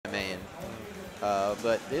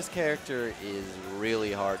but this character is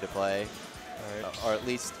really hard to play, or at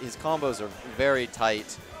least his combos are very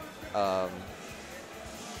tight.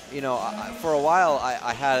 You know, for a while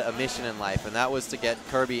I had a mission in life, and that was to get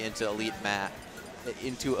Kirby into Elite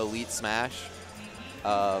Smash.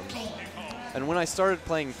 And when I started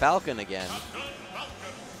playing Falcon again,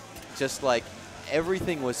 just like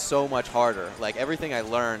everything was so much harder. Like everything I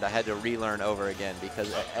learned, I had to relearn over again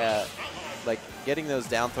because like getting those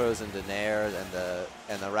down throws into Nair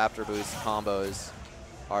and the Raptor Boost combos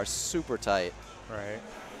are super tight. Right.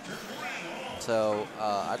 So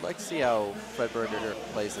I'd like to see how FredFredBurger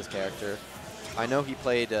plays this character. I know he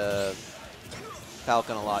played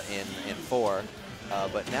Falcon a lot in 4,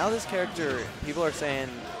 but now this character, people are saying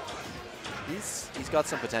he's got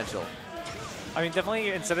some potential. I mean,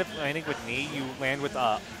 definitely instead of landing with knee, you land with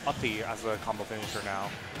uppy as a combo finisher now.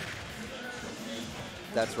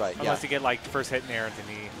 That's right. Unless you get like first hit Nair into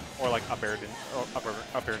knee, or like up air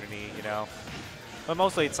to knee, you know. But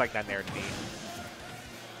mostly it's like that Nair to knee.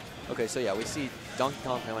 Okay, so yeah, we see Donkey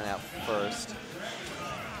Kong coming out first.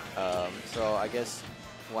 So I guess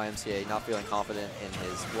YMCA not feeling confident in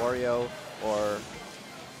his Wario, or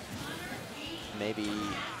maybe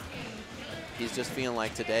he's just feeling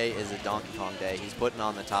like today is a Donkey Kong day. He's putting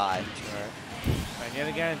on the tie. Right. And yet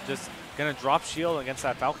again, just gonna drop shield against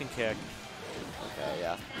that Falcon kick. Okay,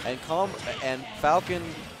 yeah. And Falcon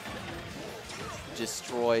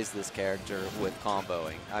destroys this character with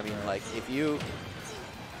comboing. I mean, like if you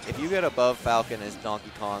get above Falcon as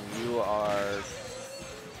Donkey Kong, you are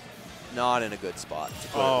not in a good spot. To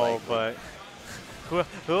put it lightly. But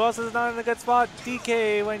who else is not in a good spot?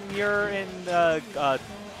 DK when you're in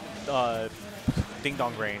ding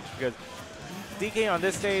dong range, because DK on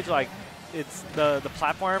this stage, like it's the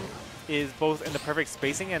platform is both in the perfect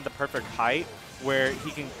spacing and the perfect height where he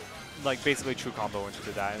can like basically true combo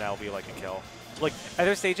into that, and that'll be like a kill. Like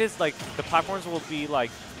other stages, like the platforms will be like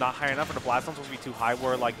not high enough, or the blast zones will be too high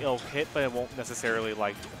where like it'll hit, but it won't necessarily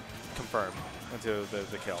like confirm into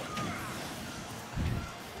the kill.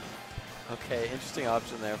 Okay, interesting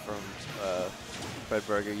option there from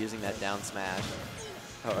FredFredBurger using that down smash,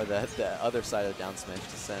 or the other side of the down smash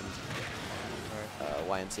to send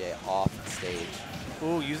YMCA off the stage.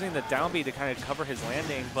 Ooh, using the down B to kind of cover his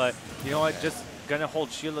landing, but you know what? Just gonna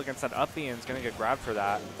hold shield against that up B and is gonna get grabbed for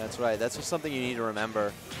that. That's right. That's just something you need to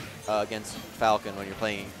remember against Falcon when you're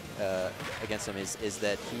playing against him is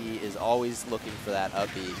that he is always looking for that up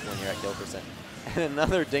B when you're at kill percent. And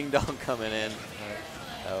another ding dong coming in.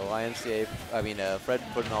 YMCA, I mean Fred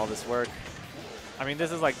putting all this work. I mean,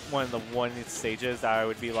 this is like one of the stages that I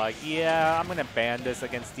would be like, yeah, I'm gonna ban this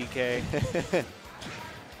against DK.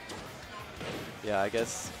 Yeah, I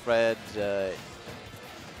guess Fred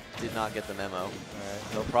did not get the memo.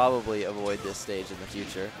 He'll probably avoid this stage in the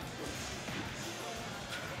future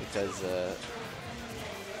because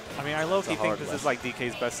I mean, I low-key think this is like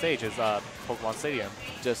DK's best stage, is Pokemon Stadium.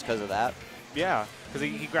 Just because of that? Yeah, because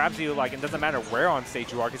he grabs you like, it doesn't matter where on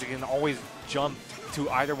stage you are, because he can always jump to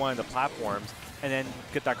either one of the platforms and then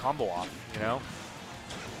get that combo off, you know?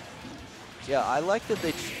 Yeah, I like that they...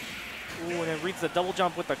 Ooh, and it reads the double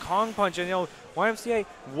jump with the Kong punch, and you know, YMCA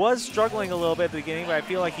was struggling a little bit at the beginning, but I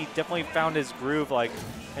feel like he definitely found his groove, like,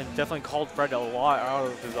 and definitely called Fred a lot out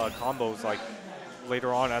of his combos, like,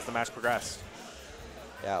 later on as the match progressed.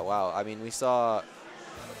 Yeah, wow. I mean, we saw,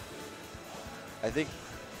 I think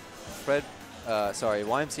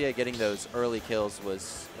YMCA getting those early kills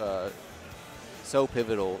was so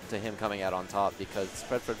pivotal to him coming out on top, because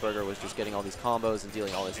FredFredBurger was just getting all these combos and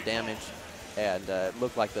dealing all this damage, and it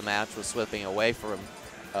looked like the match was slipping away from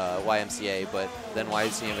YMCA, but then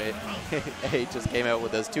YMCA just came out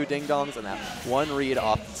with those 2 ding-dongs and that one read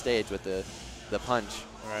off the stage with the punch.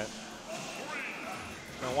 All right.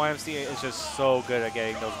 Now, YMCA is just so good at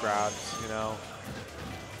getting those grabs, you know.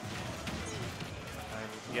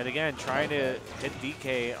 And yet again, trying to hit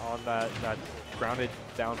DK on that grounded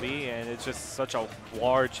down B, and it's just such a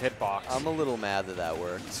large hitbox. I'm a little mad that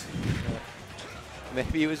worked.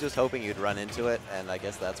 Maybe he was just hoping you'd run into it, and I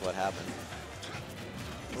guess that's what happened.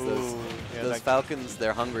 Ooh, those Falcons,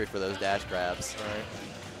 they're hungry for those dash grabs. Right.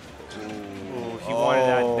 Ooh, he wanted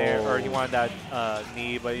that there, or he wanted that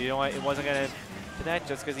knee, but you know what? It wasn't going to connect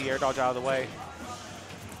just because he air dodged out of the way.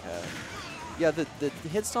 Yeah, the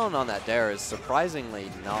hit stun on that dare is surprisingly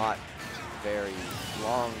not very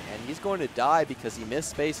long, and he's going to die because he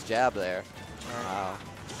missed space jab there. Wow.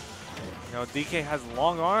 You know, DK has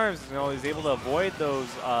long arms. You know, he's able to avoid those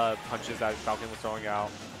punches that Falcon was throwing out.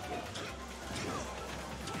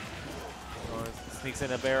 Sneaks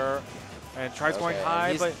in a bear and tries going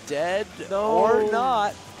high, he's but dead no. or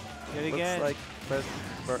not. Yet again, Looks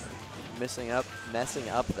like messing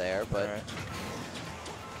up there, but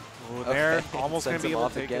Ooh, there, okay. almost going to be able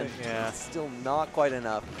to take again. it. Yeah. Still not quite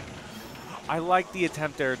enough. I like the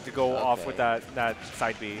attempt there to go off with that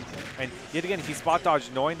side B. And yet again, he spot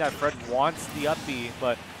dodged knowing that Fred wants the up B,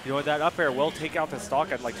 but you know that up air will take out the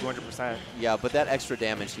stock at like 200%. Yeah, but that extra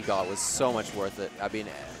damage he got was so much worth it. I mean,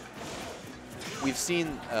 we've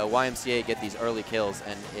seen YMCA get these early kills,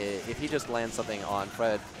 and if he just lands something on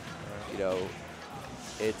Fred, you know,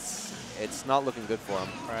 it's not looking good for him.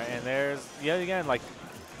 Right, and there's, yet again, like,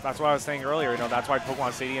 that's what I was saying earlier, you know, that's why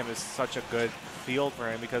Pokemon Stadium is such a good field for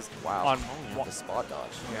him, because on the spot dodge.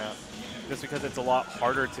 Yeah, just because it's a lot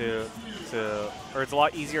harder or it's a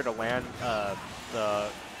lot easier to land the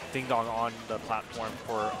ding dong on the platform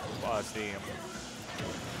for Stadium.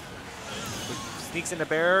 Sneaks into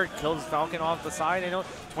Bear, kills Falcon off the side. You know,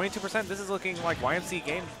 22%. This is looking like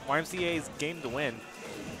YMCA's game to win.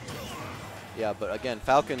 Yeah, but again,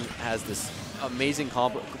 Falcon has this amazing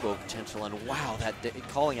combo potential, and wow,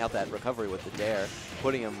 calling out that recovery with the dare,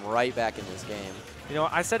 putting him right back in this game. You know,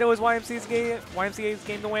 I said it was YMCA's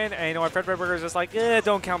game to win, and you know, FredFredBurger is just like,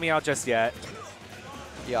 don't count me out just yet.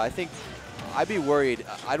 Yeah, I think I'd be worried.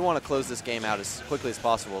 I'd want to close this game out as quickly as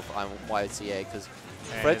possible if I'm YMCA, because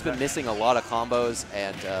Fred's been missing a lot of combos,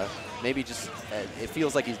 and maybe just it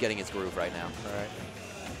feels like he's getting his groove right now. All right.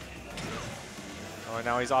 Oh, and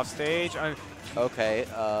now he's off stage. Okay.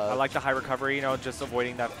 I like the high recovery, you know, just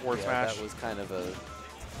avoiding that forward smash. That was kind of a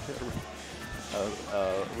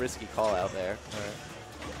risky call out there.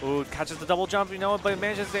 Right. Ooh, catches the double jump, you know, but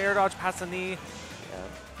manages to air dodge past the knee. Yeah.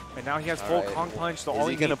 And now he has full Kong punch. So is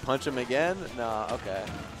he going to punch him again? No, okay.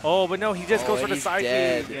 Oh, but no, he just goes for the side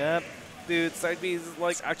B. Yep. Dude, side B is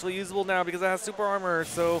like actually usable now because it has super armor.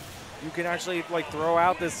 So you can actually like throw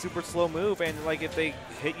out this super slow move, and like if they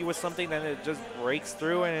hit you with something, then it just breaks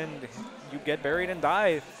through and you get buried and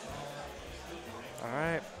die. All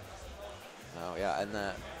right. Oh yeah, and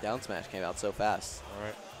that down smash came out so fast. All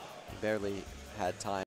right. He barely had time.